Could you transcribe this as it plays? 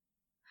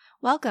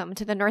Welcome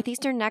to the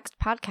Northeastern Next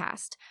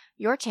podcast,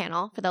 your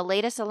channel for the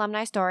latest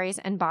alumni stories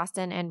in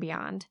Boston and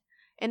beyond.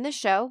 In this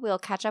show, we'll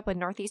catch up with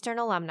Northeastern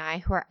alumni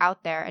who are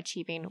out there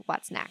achieving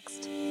what's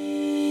next.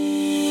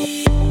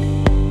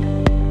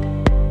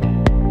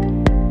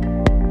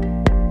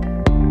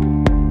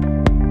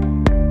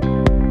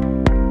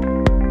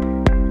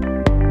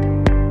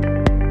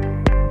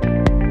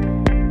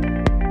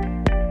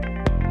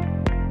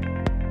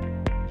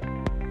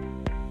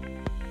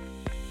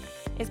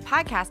 Is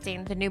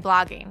podcasting the new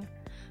blogging?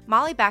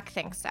 Molly Beck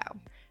thinks so.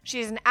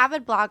 She's an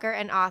avid blogger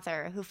and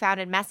author who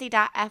founded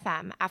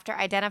Messy.fm after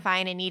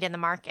identifying a need in the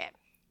market.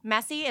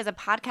 Messy is a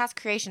podcast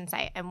creation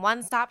site and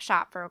one-stop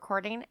shop for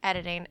recording,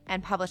 editing,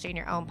 and publishing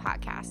your own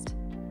podcast.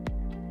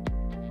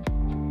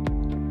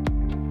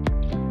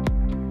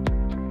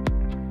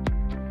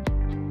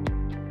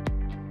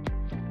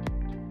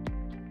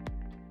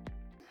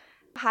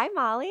 Hi,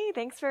 Molly.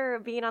 Thanks for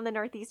being on the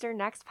Northeastern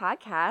Next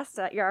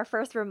podcast. You're our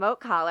first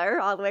remote caller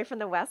all the way from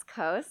the West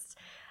Coast.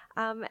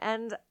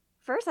 And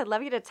first, I'd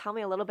love you to tell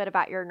me a little bit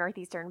about your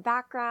Northeastern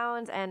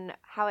background and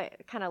how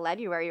it kind of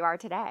led you where you are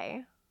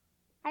today.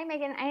 Hi,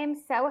 Megan. I am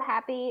so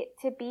happy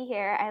to be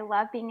here. I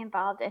love being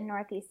involved in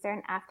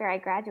Northeastern after I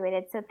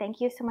graduated. So thank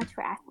you so much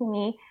for asking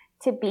me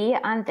to be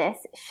on this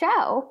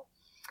show.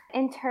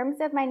 In terms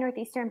of my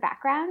Northeastern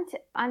background,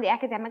 on the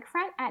academic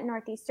front at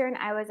Northeastern,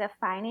 I was a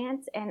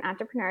finance and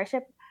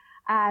entrepreneurship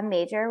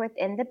major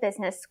within the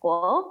business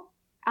school.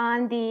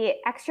 On the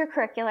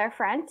extracurricular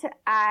front,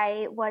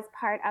 I was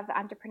part of the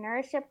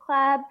entrepreneurship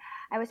club.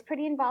 I was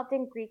pretty involved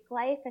in Greek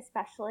life,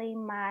 especially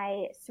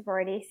my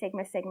sorority,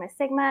 Sigma Sigma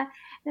Sigma.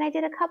 And I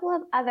did a couple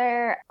of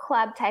other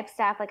club type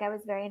stuff, like I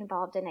was very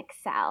involved in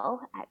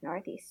Excel at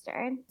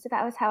Northeastern. So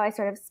that was how I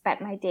sort of spent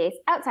my days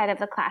outside of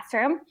the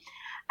classroom.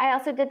 I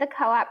also did the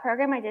co-op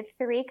program. I did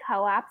 3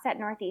 co-ops at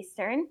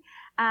Northeastern.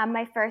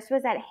 My first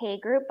was at Hay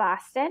Group,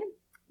 Boston.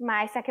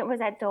 My second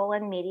was at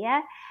Dolan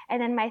Media. And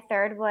then my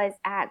third was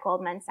at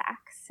Goldman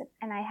Sachs.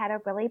 And I had a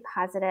really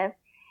positive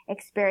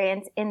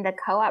experience in the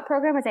co-op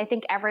program, as I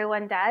think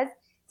everyone does.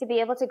 To be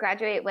able to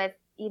graduate with,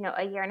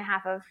 a year and a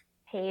half of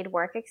paid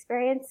work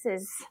experience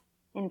is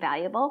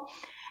invaluable.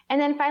 And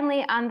then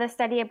finally, on the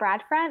study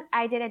abroad front,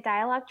 I did a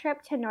dialogue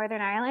trip to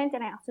Northern Ireland.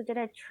 And I also did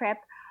a trip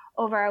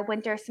over a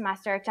winter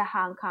semester to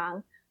Hong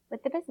Kong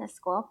with the business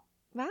school.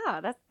 Wow,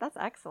 that's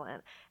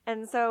excellent.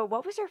 And so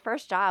what was your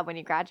first job when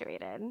you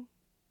graduated?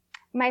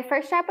 My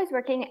first job was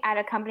working at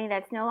a company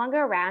that's no longer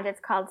around. It's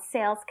called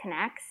Sales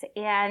Connects.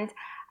 And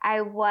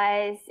I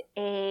was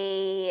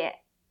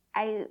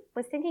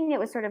thinking it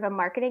was sort of a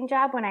marketing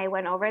job when I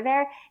went over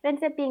there. It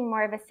ended up being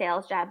more of a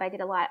sales job. I did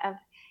a lot of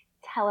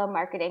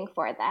telemarketing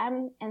for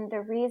them. And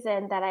the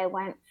reason that I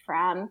went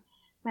from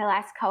my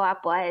last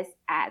co-op was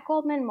at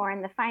Goldman, more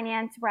in the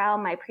finance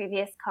realm. My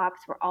previous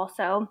co-ops were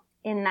also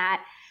in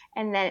that,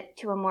 and then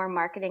to a more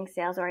marketing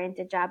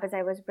sales-oriented job as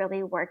I was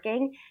really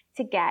working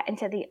to get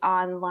into the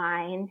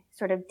online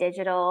sort of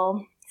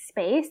digital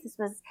space. This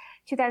was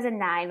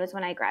 2009 was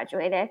when I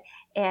graduated,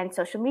 and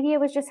social media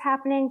was just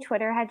happening.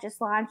 Twitter had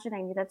just launched, and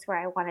I knew that's where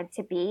I wanted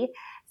to be.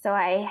 So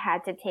I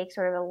had to take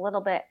sort of a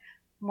little bit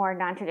more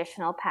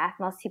non-traditional path.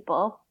 Most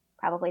people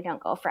probably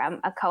don't go from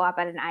a co-op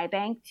at an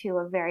iBank to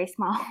a very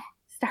small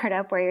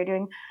startup where you're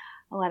doing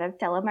a lot of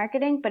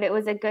telemarketing, but it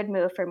was a good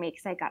move for me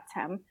because I got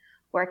some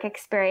work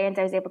experience.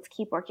 I was able to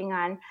keep working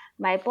on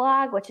my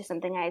blog, which is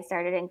something I had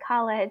started in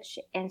college,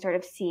 and sort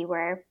of see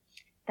where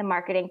the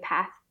marketing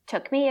path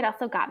took me. It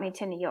also got me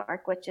to New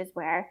York, which is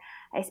where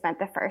I spent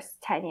the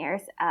first 10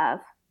 years of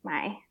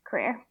my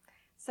career.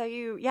 So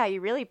you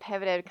really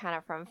pivoted kind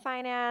of from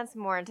finance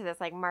more into this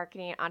like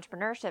marketing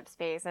entrepreneurship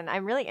space. And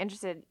I'm really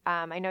interested.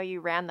 I know you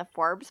ran the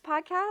Forbes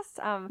podcast.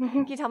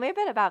 Can you tell me a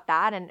bit about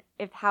that and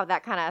how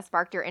that kind of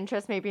sparked your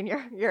interest maybe in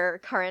your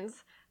current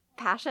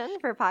passion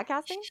for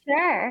podcasting?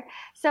 Sure.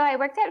 So I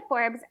worked at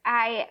Forbes.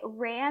 I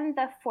ran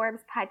the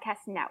Forbes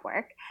Podcast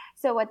Network.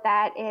 So what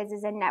that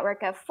is a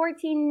network of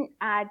 14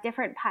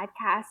 different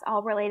podcasts,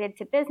 all related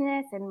to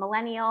business and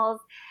millennials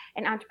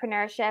and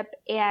entrepreneurship.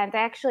 And I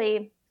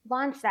actually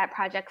launched that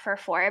project for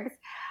Forbes.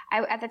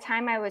 At the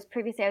time, I was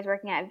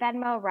working at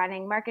Venmo,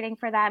 running marketing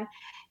for them.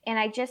 And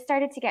I just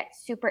started to get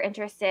super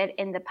interested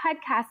in the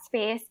podcast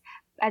space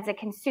as a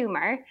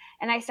consumer.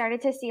 And I started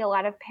to see a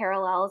lot of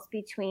parallels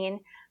between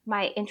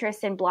my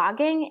interest in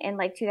blogging in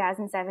like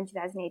 2007,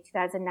 2008,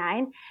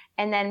 2009,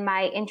 and then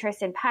my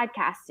interest in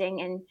podcasting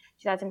in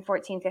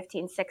 2014,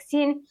 15,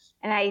 16.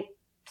 And I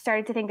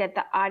started to think that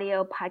the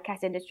audio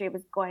podcast industry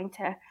was going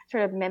to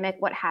sort of mimic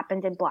what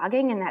happened in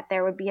blogging, and that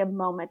there would be a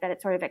moment that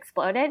it sort of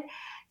exploded.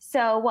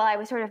 So while I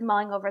was sort of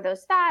mulling over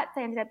those thoughts,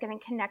 I ended up getting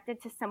connected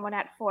to someone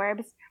at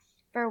Forbes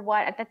for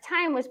what at the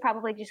time was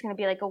probably just going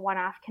to be like a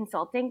one-off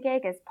consulting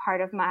gig as part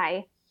of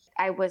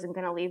I wasn't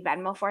going to leave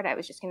Venmo for it. I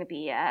was just going to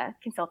be a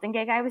consulting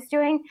gig I was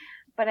doing.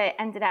 But I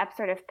ended up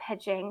sort of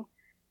pitching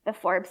the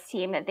Forbes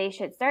team that they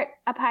should start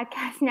a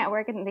podcast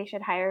network and they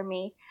should hire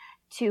me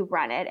to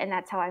run it. And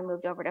that's how I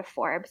moved over to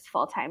Forbes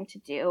full-time to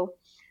do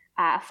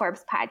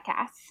Forbes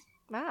podcasts.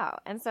 Wow.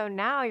 And so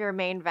now your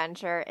main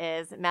venture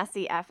is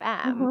Messy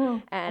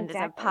FM and is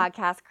a Exactly.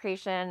 podcast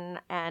creation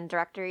and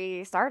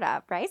directory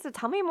startup, right? So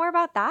tell me more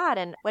about that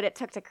and what it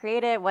took to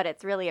create it, what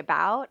it's really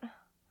about.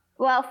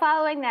 Well,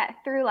 following that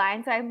through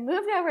line, so I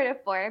moved over to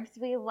Forbes.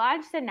 We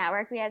launched the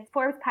network. We had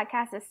Forbes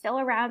podcast is still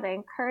around. I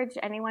encourage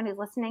anyone who's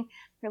listening,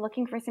 if you're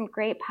looking for some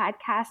great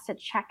podcasts, to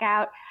check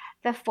out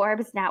the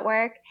Forbes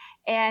network.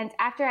 And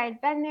after I'd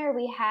been there,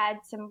 we had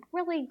some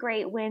really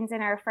great wins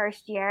in our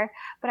first year.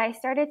 But I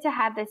started to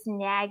have this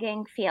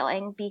nagging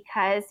feeling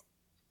because,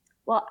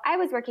 well, I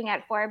was working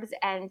at Forbes,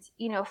 and,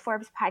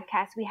 Forbes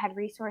podcast, we had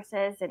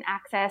resources and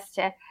access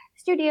to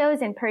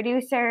studios and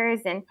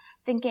producers, and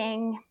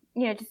thinking,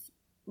 just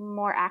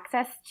more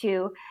access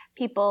to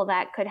people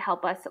that could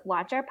help us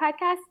launch our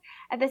podcast.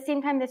 At the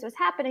same time this was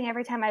happening,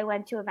 every time I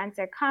went to events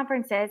or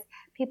conferences,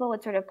 people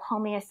would sort of pull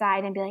me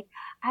aside and be like,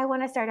 I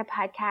want to start a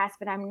podcast,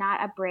 but I'm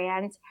not a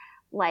brand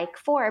like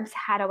Forbes.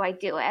 How do I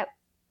do it?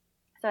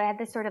 So I had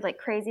this sort of like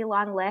crazy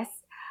long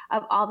list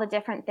of all the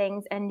different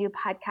things a new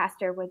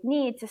podcaster would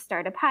need to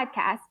start a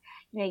podcast.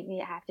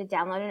 You have to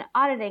download an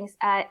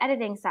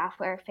editing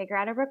software, figure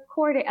out a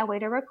way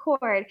to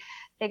record,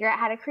 figure out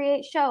how to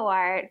create show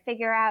art,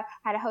 figure out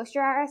how to host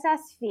your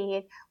RSS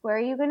feed, where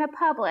are you going to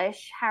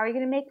publish, how are you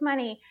going to make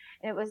money?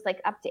 And it was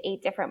like up to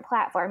 8 different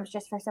platforms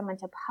just for someone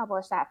to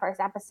publish that first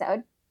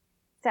episode.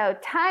 So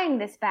tying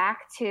this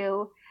back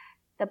to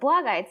the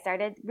blog I had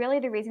started, really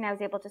the reason I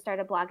was able to start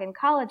a blog in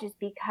college is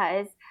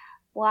because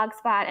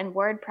Blogspot and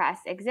WordPress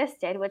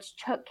existed, which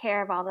took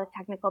care of all the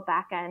technical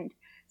back-end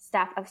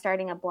stuff of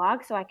starting a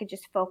blog, so I could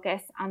just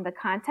focus on the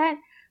content.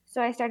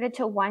 So I started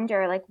to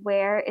wonder, like,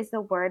 where is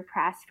the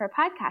WordPress for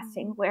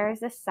podcasting? Where is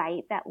the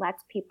site that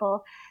lets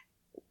people,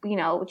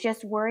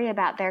 just worry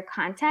about their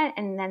content,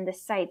 and then the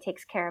site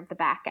takes care of the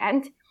back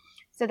end?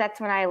 So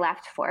that's when I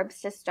left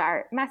Forbes to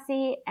start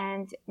Messy,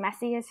 and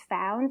Messy is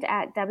found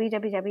at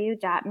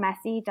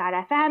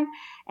www.messy.fm,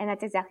 and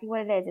that's exactly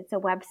what it is. It's a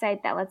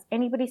website that lets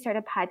anybody start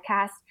a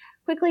podcast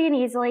quickly and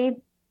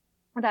easily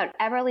without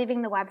ever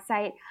leaving the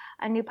website.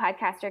 A new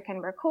podcaster can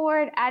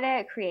record,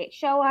 edit, create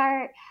show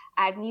art,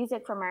 add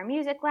music from our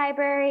music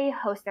library,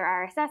 host their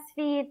RSS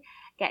feed,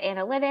 get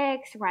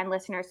analytics, run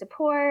listener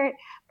support,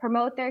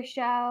 promote their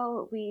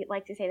show. We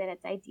like to say that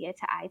it's idea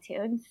to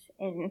iTunes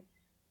in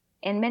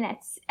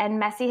minutes. And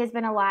Messy has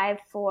been alive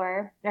is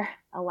a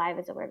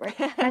weird word.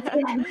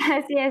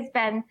 Messy has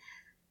been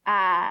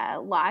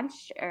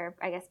launched, or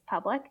I guess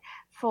public,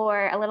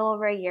 for a little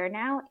over a year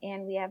now.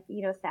 And we have,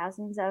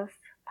 thousands of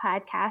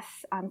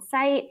podcasts on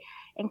site,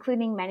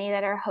 including many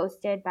that are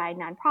hosted by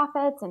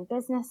nonprofits and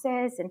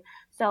businesses and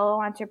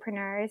solo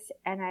entrepreneurs.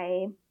 And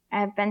I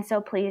have been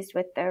so pleased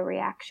with the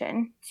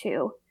reaction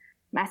to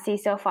Messy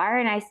so far,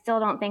 and I still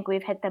don't think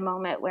we've hit the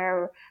moment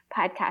where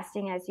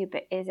podcasting is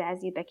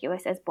as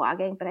ubiquitous as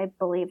blogging, but I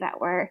believe that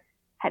we're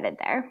headed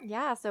there.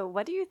 Yeah, so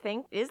what do you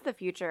think is the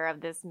future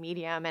of this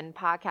medium and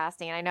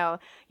podcasting? I know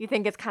you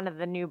think it's kind of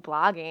the new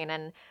blogging,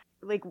 and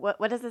like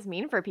what does this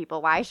mean for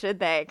people? Why should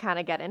they kind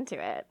of get into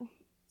it?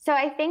 So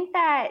I think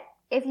that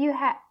if you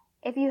have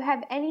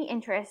any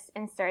interest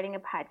in starting a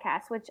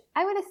podcast, which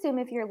I would assume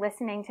if you're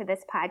listening to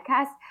this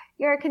podcast,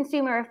 you're a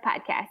consumer of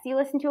podcasts. You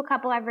listen to a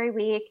couple every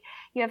week.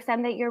 You have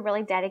some that you're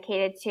really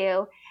dedicated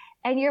to.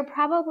 And you're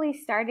probably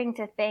starting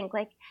to think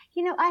like,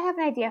 I have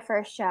an idea for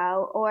a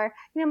show, or,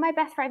 my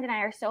best friend and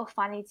I are so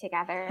funny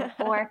together,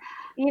 or,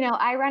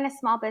 I run a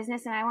small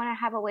business and I want to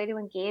have a way to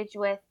engage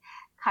with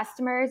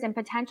customers and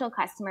potential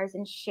customers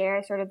and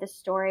share sort of the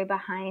story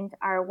behind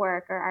our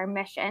work or our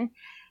mission.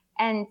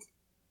 And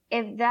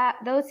if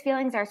those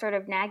feelings are sort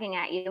of nagging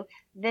at you,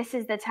 this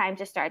is the time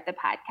to start the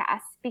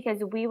podcast,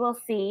 because we will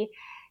see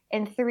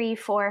in 3,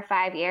 4,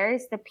 5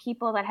 years, the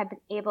people that have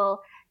been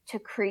able to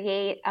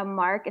create a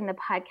mark in the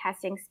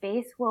podcasting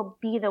space will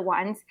be the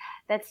ones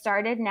that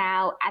started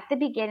now at the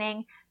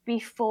beginning,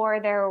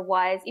 before there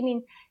was,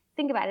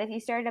 think about it. If you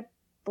started a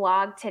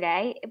blog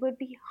today, it would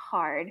be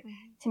hard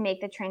to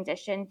make the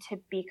transition to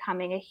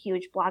becoming a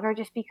huge blogger,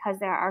 just because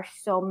there are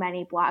so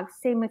many blogs.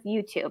 Same with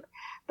YouTube.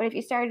 But if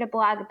you started a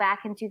blog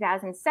back in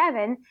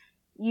 2007,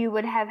 you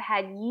would have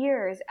had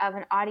years of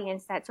an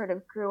audience that sort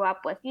of grew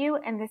up with you.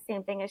 And the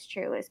same thing is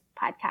true as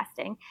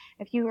podcasting.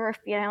 If you are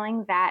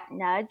feeling that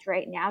nudge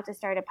right now to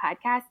start a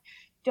podcast,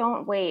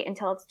 don't wait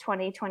until it's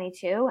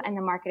 2022 and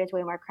the market is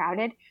way more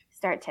crowded.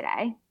 Start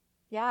today.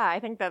 Yeah, I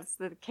think that's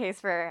the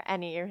case for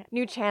any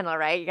new channel,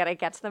 right? You got to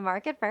get to the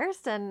market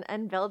first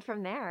and build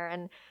from there.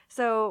 And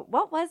so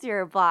what was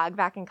your blog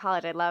back in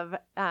college? I'd love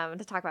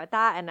to talk about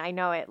that. And I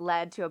know it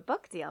led to a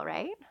book deal,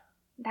 right?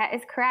 That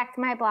is correct.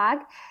 My blog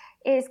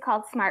is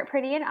called Smart,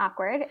 Pretty, and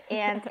Awkward.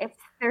 And it's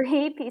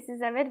 3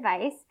 pieces of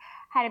advice: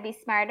 how to be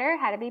smarter,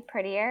 how to be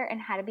prettier, and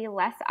how to be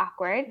less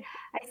awkward.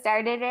 I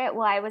started it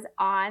while I was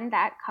on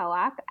that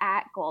co-op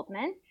at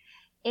Goldman.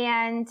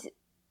 And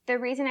the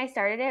reason I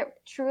started it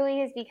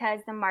truly is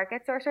because the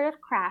markets were sort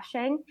of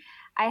crashing.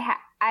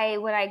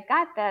 When I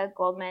got the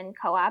Goldman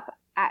co-op,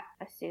 I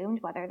assumed,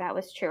 whether that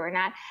was true or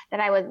not, that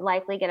I would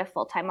likely get a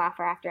full-time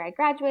offer after I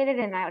graduated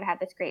and I would have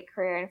this great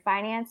career in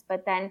finance.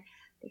 But then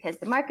because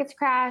the markets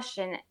crashed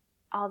and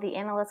all the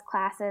analyst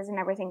classes and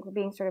everything were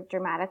being sort of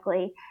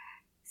dramatically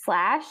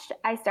slashed,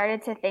 I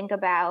started to think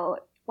about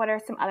what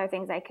are some other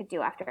things I could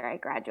do after I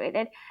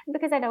graduated. And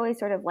because I'd always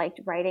sort of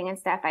liked writing and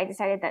stuff, I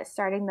decided that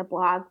starting the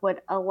blog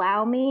would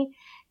allow me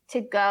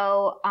to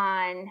go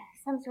on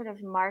some sort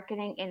of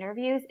marketing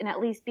interviews and at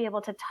least be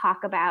able to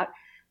talk about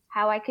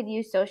how I could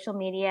use social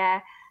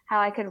media, how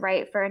I could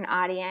write for an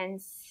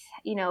audience,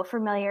 you know,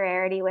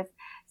 familiarity with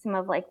some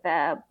of like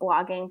the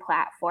blogging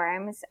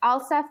platforms, all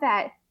stuff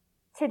that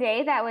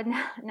today that would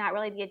not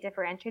really be a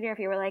differentiator. If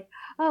you were like,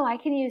 oh, I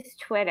can use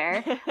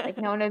Twitter, like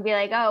no one would be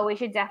like, oh, we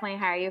should definitely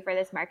hire you for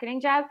this marketing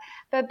job.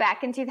 But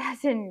back in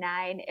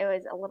 2009, it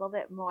was a little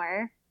bit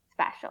more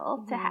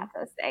special to have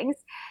those things.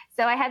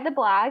 So I had the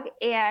blog,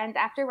 and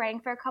after writing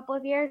for a couple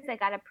of years, I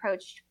got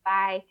approached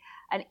by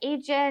an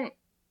agent.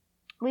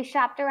 We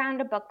shopped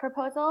around a book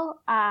proposal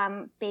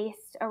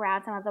based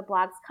around some of the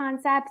blog's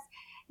concepts.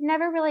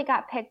 Never really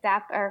got picked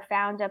up or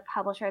found a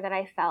publisher that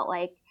I felt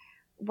like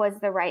was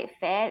the right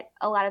fit.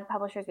 A lot of the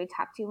publishers we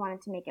talked to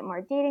wanted to make it more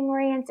dating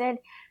oriented,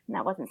 and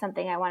that wasn't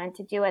something I wanted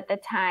to do at the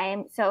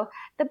time. So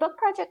the book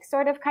project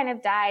sort of kind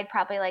of died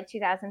probably like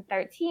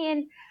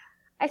 2013.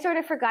 I sort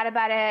of forgot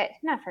about it,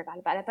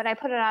 but I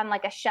put it on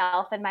like a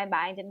shelf in my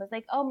mind and was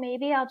like, oh,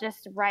 maybe I'll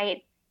just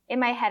write. In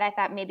my head, I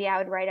thought maybe I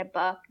would write a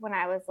book when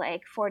I was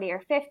like 40 or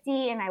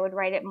 50, and I would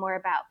write it more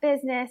about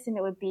business, and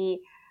it would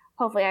be,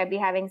 hopefully I'd be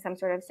having some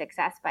sort of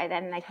success by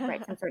then, and I could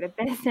write some sort of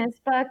business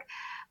book.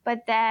 But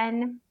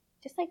then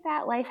just like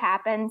that, life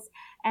happens.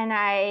 And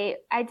I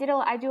do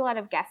a lot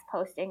of guest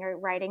posting or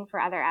writing for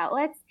other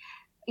outlets.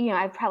 You know,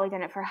 I've probably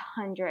done it for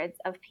hundreds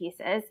of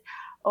pieces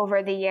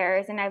over the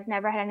years, and I've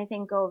never had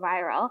anything go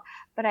viral.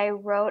 But I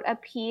wrote a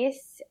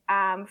piece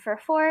for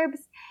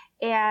Forbes,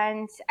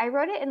 and I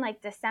wrote it in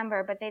like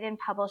December, but they didn't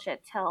publish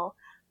it till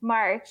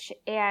March.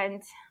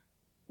 And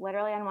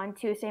literally on one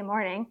Tuesday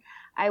morning,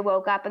 I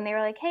woke up and they were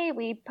like, hey,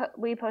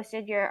 we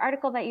posted your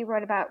article that you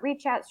wrote about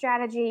reach out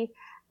strategy,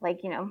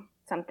 like, you know,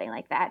 something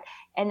like that.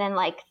 And then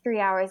like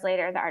 3 hours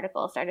later, the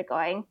article started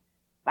going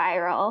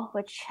viral,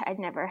 which I'd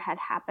never had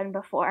happen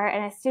before.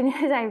 And as soon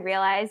as I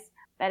realized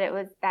that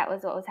that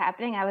was what was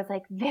happening, I was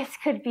like, this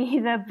could be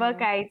the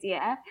book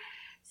idea.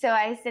 So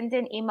I sent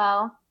an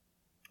email.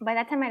 By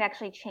that time, I'd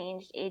actually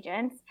changed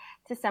agents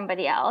to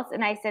somebody else.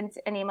 And I sent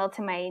an email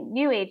to my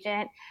new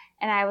agent,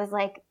 and I was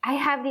like, I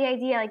have the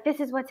idea, like, this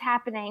is what's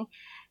happening.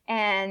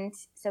 And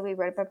so we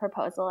wrote up a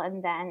proposal,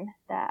 and then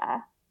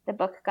the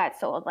book got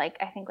sold, like,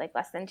 I think like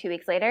less than 2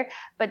 weeks later.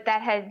 But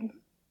that had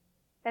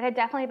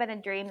definitely been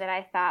a dream that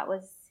I thought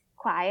was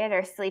quiet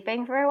or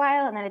sleeping for a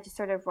while. And then it just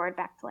sort of roared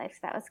back to life. So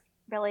that was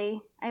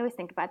really, I always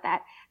think about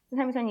that.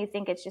 Sometimes when you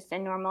think it's just a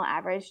normal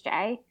average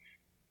day,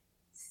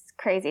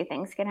 crazy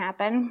things can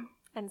happen.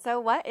 And so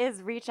what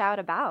is Reach Out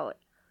about?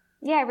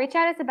 Yeah, Reach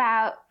Out is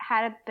about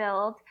how to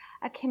build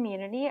a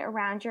community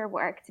around your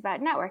work. It's about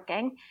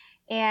networking.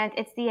 And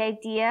it's the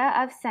idea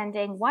of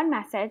sending one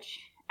message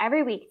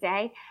every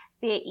weekday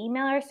via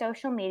email or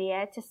social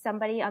media to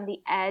somebody on the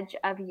edge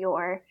of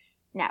your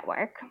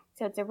network.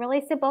 So it's a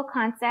really simple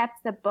concept.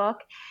 The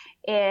book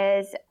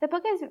is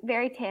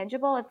very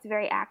tangible. It's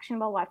very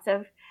actionable. Lots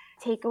of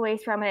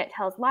takeaways from it. It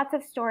tells lots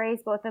of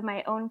stories, both of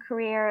my own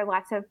career,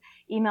 lots of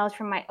emails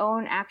from my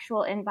own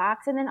actual inbox,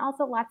 and then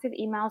also lots of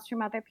emails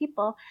from other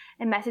people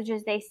and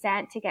messages they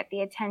sent to get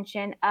the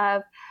attention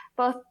of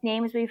both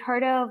names we've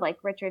heard of, like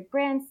Richard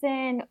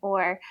Branson,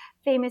 or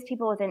famous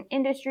people within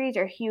industries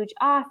or huge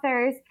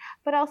authors,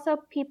 but also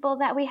people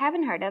that we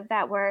haven't heard of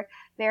that were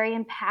very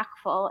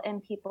impactful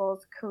in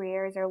people's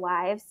careers or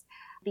lives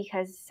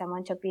because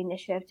someone took the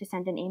initiative to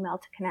send an email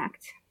to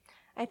connect.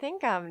 I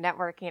think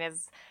networking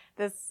is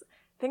this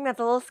thing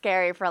that's a little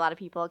scary for a lot of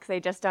people because they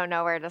just don't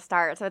know where to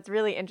start. So it's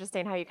really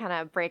interesting how you kind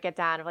of break it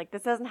down of like,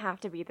 this doesn't have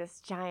to be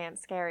this giant,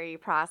 scary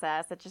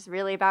process. It's just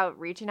really about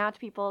reaching out to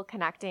people,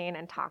 connecting,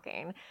 and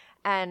talking.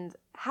 And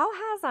how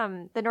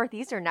has the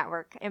Northeastern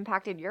Network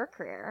impacted your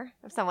career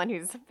of someone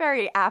who's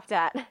very apt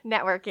at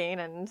networking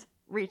and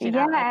reaching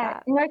out like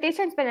that?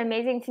 Northeastern's been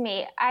amazing to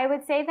me. I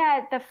would say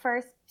that the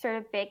first sort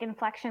of big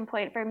inflection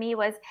point for me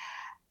was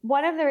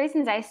one of the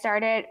reasons I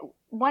started,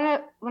 when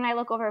I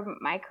look over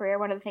my career,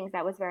 one of the things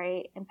that was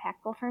very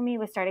impactful for me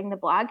was starting the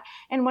blog.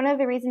 And one of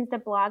the reasons the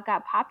blog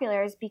got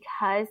popular is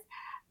because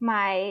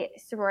my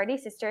sorority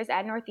sisters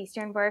at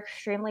Northeastern were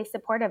extremely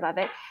supportive of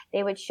it.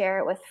 They would share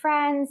it with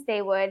friends.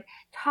 They would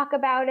talk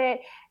about it.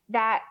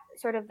 That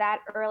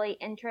early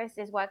interest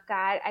is what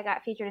I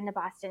got featured in the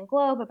Boston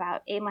Globe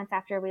about 8 months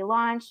after we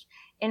launched,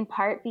 in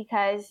part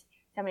because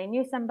somebody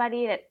knew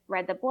somebody that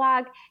read the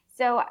blog.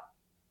 So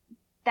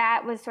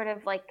that was sort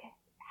of like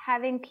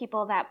having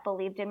people that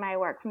believed in my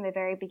work from the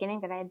very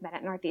beginning that I had met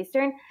at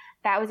Northeastern.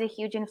 That was a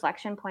huge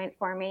inflection point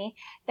for me.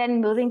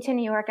 Then moving to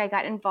New York, I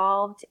got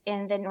involved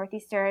in the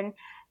Northeastern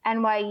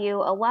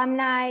NYU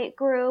alumni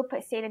group. I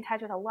stayed in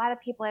touch with a lot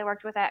of people I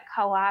worked with at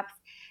co-ops.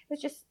 It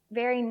was just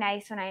very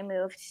nice when I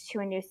moved to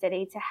a new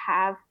city to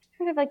have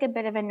sort of like a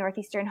bit of a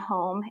Northeastern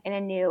home in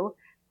a new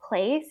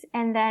place.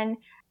 And then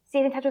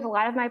stayed in touch with a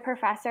lot of my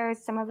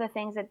professors. Some of the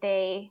things that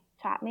they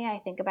taught me, I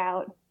think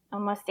about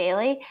almost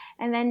daily.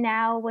 And then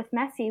now with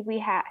Messy, we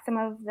have some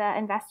of the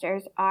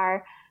investors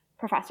are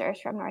professors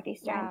from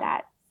Northeastern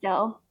that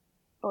still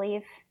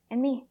believe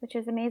in me, which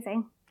is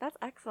amazing. That's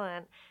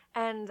excellent.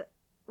 And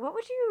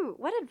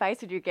what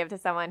advice would you give to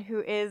someone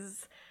who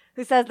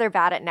says they're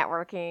bad at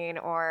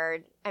networking, or,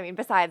 I mean,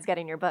 besides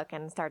getting your book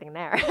and starting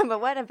there, but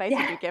what advice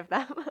would you give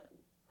them?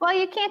 Well,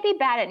 you can't be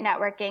bad at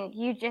networking.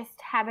 You just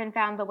haven't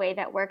found the way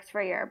that works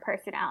for your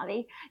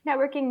personality.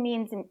 Networking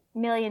means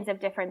millions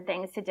of different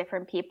things to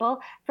different people.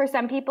 For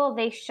some people,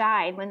 they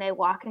shine when they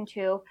walk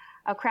into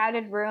a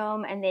crowded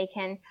room and they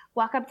can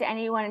walk up to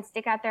anyone and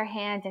stick out their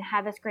hand and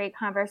have this great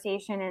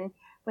conversation. And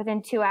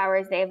within 2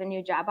 hours, they have a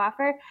new job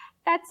offer.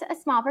 That's a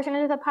small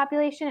percentage of the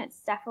population.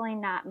 It's definitely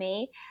not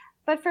me.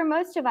 But for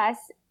most of us,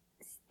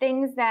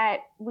 things that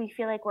we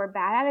feel like we're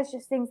bad at is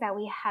just things that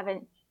we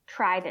haven't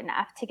tried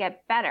enough to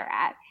get better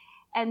at.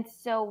 And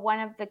so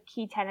one of the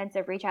key tenets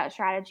of Reach Out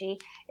Strategy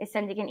is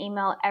sending an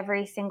email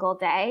every single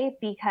day,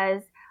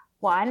 because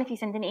one, if you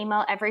send an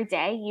email every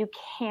day, you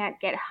can't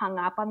get hung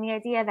up on the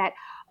idea that,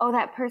 oh,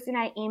 that person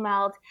I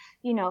emailed,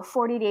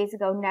 40 days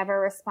ago never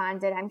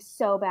responded. I'm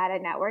so bad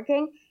at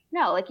networking.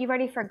 No, like, you've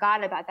already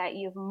forgotten about that.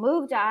 You've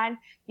moved on.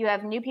 You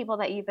have new people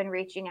that you've been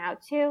reaching out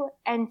to.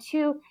 And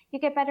two, you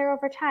get better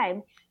over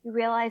time. You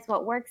realize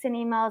what works in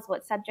emails,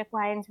 what subject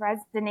lines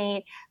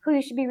resonate, who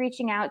you should be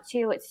reaching out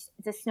to. It's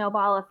a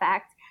snowball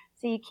effect.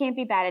 So you can't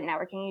be bad at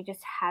networking. You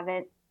just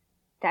haven't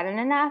done it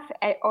enough,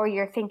 or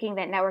you're thinking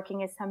that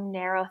networking is some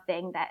narrow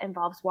thing that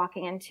involves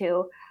walking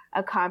into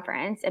a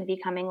conference and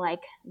becoming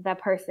like the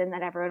person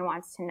that everyone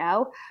wants to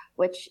know,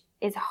 which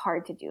is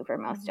hard to do for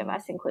most of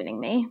us, including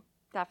me.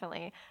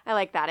 Definitely. I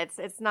like that.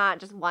 It's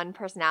not just one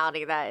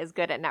personality that is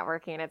good at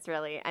networking. It's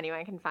really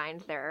anyone can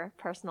find their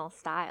personal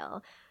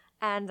style.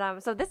 And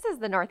so this is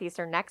the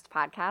Northeastern Next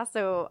podcast.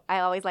 So I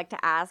always like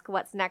to ask,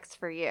 what's next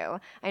for you?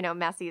 I know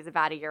Messy is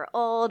about a year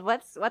old.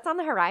 What's on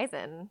the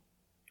horizon?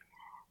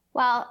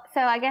 Well,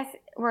 so I guess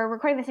we're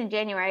recording this in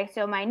January.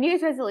 So my New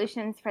Year's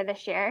resolutions for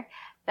this year,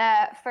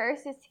 the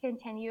first is to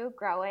continue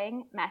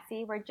growing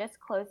Messy. We're just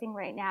closing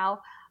right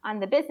now. On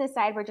the business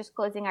side, we're just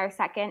closing our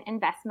second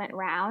investment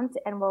round,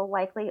 and we'll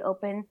likely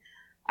open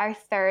our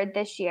third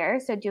this year.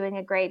 So doing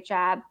a great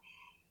job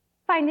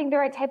finding the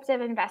right types of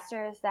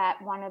investors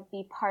that want to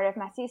be part of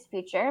Messy's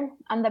future.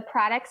 On the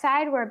product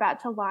side, we're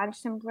about to launch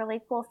some really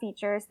cool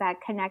features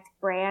that connect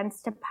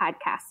brands to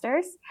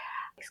podcasters,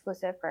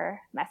 exclusive for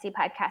Messy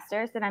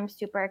podcasters, that I'm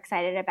super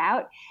excited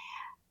about.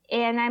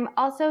 And I'm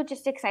also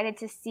just excited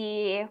to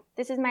see,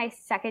 this is my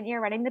second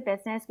year running the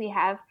business. We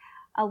have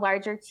a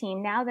larger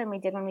team now than we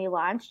did when we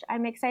launched.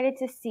 I'm excited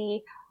to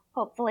see,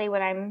 hopefully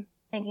when I'm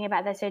thinking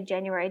about this in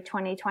January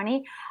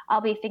 2020,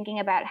 I'll be thinking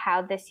about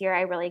how this year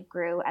I really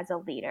grew as a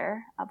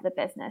leader of the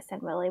business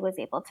and really was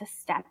able to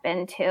step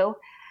into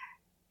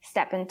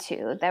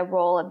the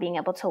role of being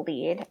able to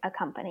lead a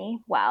company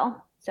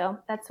well. So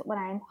that's what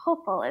I'm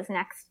hopeful is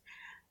next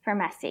for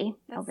Messy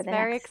over the next year. That's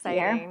very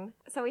exciting.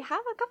 So we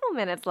have a couple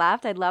minutes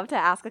left. I'd love to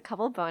ask a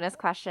couple bonus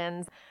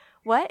questions.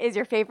 What is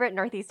your favorite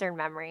Northeastern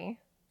memory?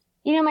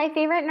 My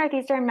favorite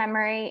Northeastern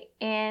memory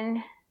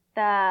in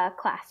the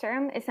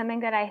classroom is something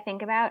that I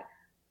think about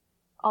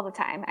all the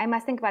time. I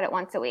must think about it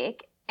once a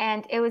week.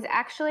 And it was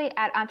actually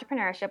at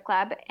Entrepreneurship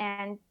Club,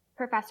 and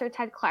Professor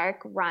Ted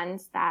Clark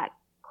runs that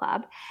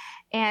club.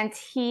 And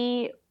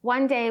he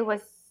one day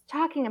was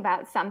talking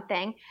about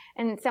something,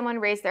 and someone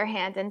raised their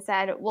hand and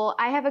said, well,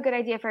 I have a good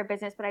idea for a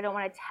business, but I don't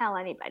want to tell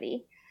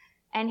anybody.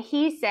 And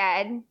he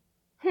said,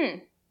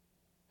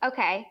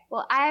 okay,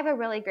 well, I have a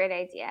really great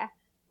idea.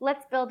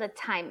 Let's build a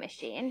time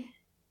machine.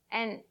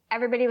 And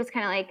everybody was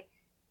kind of like,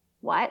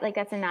 what? Like,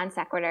 that's a non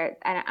sequitur.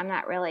 I'm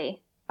not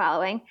really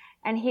following.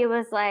 And he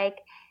was like,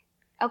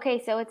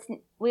 okay, so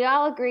we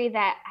all agree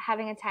that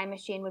having a time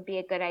machine would be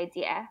a good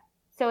idea.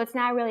 So it's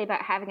not really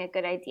about having a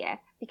good idea,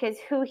 because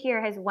who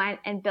here has went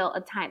and built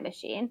a time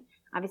machine?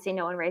 Obviously,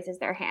 no one raises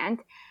their hand.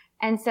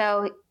 And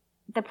so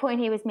the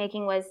point he was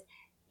making was,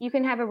 you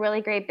can have a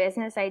really great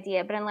business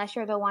idea, but unless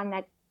you're the one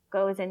that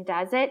goes and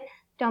does it,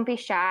 don't be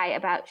shy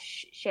about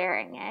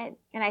sharing it.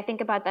 And I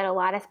think about that a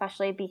lot,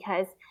 especially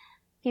because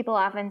people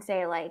often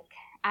say, like,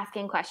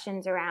 asking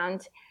questions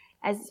around,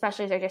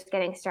 especially as they're just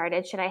getting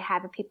started, should I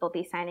have people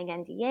be signing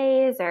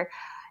NDAs?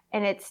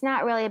 And it's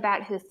not really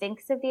about who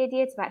thinks of the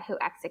idea, it's about who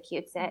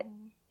executes it.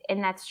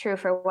 And that's true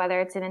for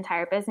whether it's an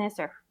entire business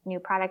or new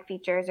product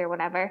features or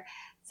whatever.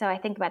 So I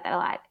think about that a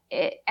lot.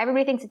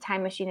 Everybody thinks a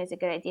time machine is a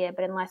good idea,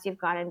 but unless you've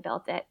gone and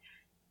built it,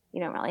 you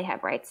don't really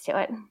have rights to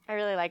it. I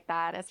really like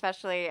that.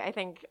 Especially, I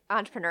think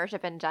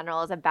entrepreneurship in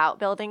general is about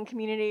building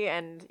community,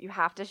 and you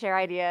have to share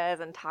ideas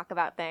and talk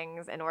about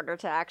things in order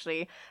to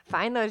actually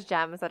find those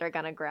gems that are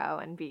going to grow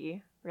and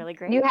be really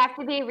great. You have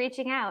to be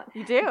reaching out.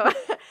 You do.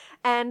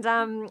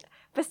 And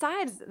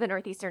besides the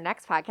Northeastern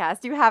Next podcast,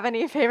 do you have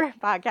any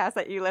favorite podcasts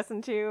that you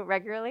listen to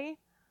regularly?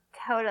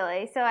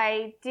 Totally. So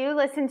I do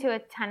listen to a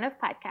ton of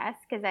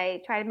podcasts, because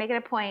I try to make it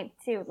a point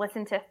to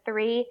listen to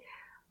 3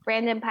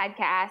 random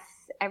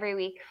podcasts every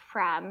week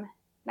from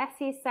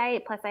Messy's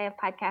site. Plus I have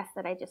podcasts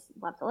that I just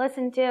love to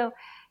listen to.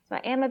 So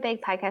I am a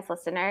big podcast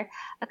listener.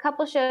 A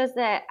couple shows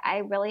that I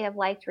really have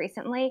liked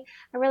recently.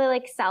 I really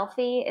like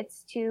Selfie.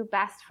 It's two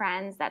best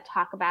friends that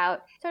talk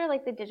about sort of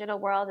like the digital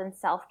world and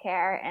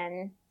self-care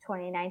in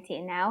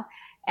 2019 now.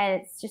 And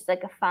it's just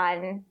like a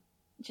fun,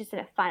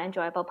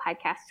 enjoyable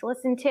podcast to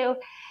listen to.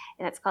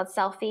 And it's called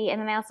Selfie. And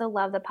then I also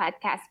love the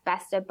podcast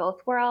Best of Both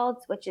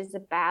Worlds, which is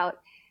about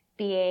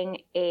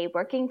being a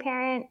working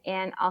parent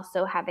and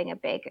also having a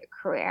big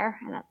career.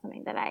 And that's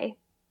something that I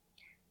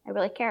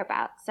really care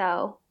about.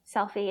 So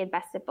Selfie and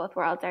Best of Both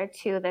Worlds are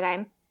two that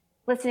I'm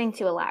listening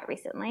to a lot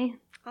recently.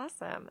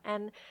 Awesome.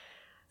 And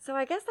so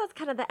I guess that's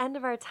kind of the end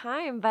of our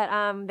time, but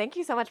thank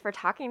you so much for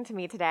talking to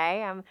me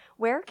today.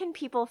 Where can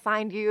people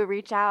find you,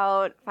 reach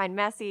out, find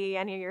Messy,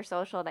 any of your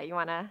social that you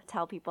want to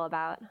tell people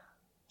about?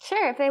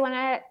 Sure. If they want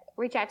to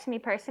reach out to me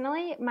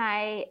personally,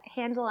 my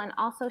handle on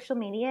all social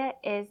media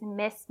is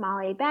Miss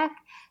Molly Beck,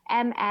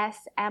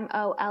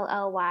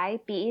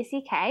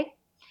 MSMOLLYBECK.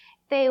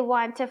 They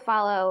want to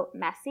follow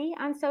Messy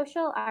on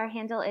social, our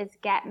handle is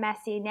Get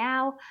Messy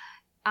Now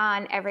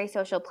on every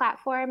social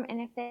platform. And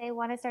if they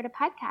want to start a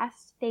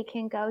podcast, they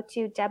can go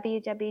to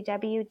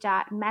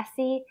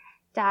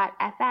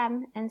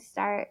www.messy.fm and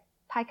start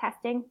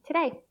podcasting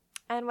today.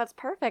 And what's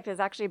perfect is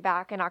actually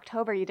back in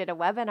October, you did a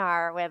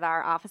webinar with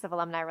our Office of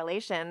Alumni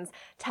Relations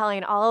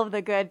telling all of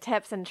the good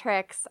tips and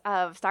tricks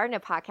of starting a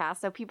podcast.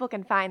 So people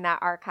can find that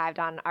archived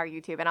on our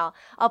YouTube. And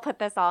I'll put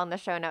this all in the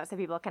show notes so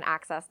people can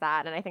access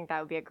that. And I think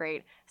that would be a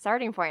great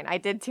starting point. I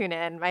did tune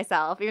in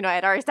myself, even though I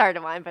had already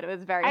started one, but it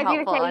was very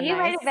helpful. You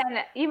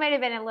might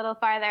have been a little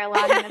farther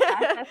along in the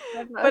process.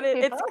 But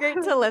it's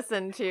great to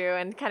listen to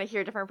and kind of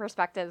hear different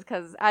perspectives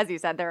because, as you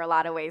said, there are a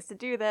lot of ways to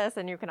do this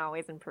and you can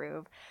always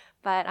improve.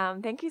 But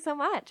thank you so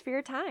much for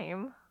your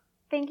time.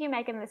 Thank you,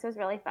 Megan. This was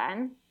really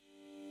fun.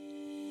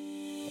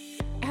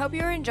 I hope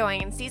you're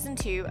enjoying Season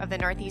 2 of the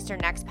Northeastern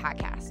Next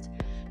podcast.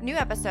 New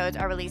episodes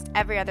are released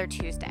every other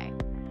Tuesday.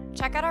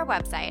 Check out our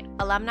website,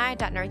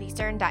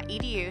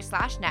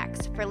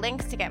 alumni.northeastern.edu/next, for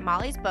links to get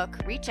Molly's book,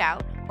 Reach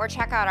Out, or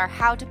check out our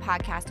How to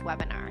Podcast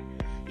webinar.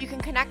 You can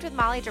connect with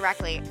Molly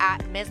directly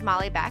at Ms.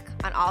 Molly Beck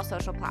on all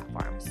social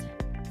platforms.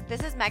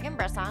 This is Megan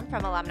Brisson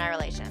from Alumni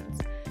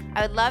Relations.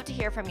 I would love to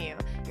hear from you,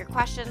 your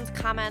questions,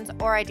 comments,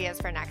 or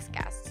ideas for next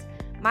guests.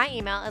 My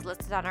email is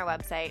listed on our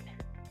website.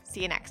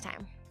 See you next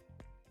time.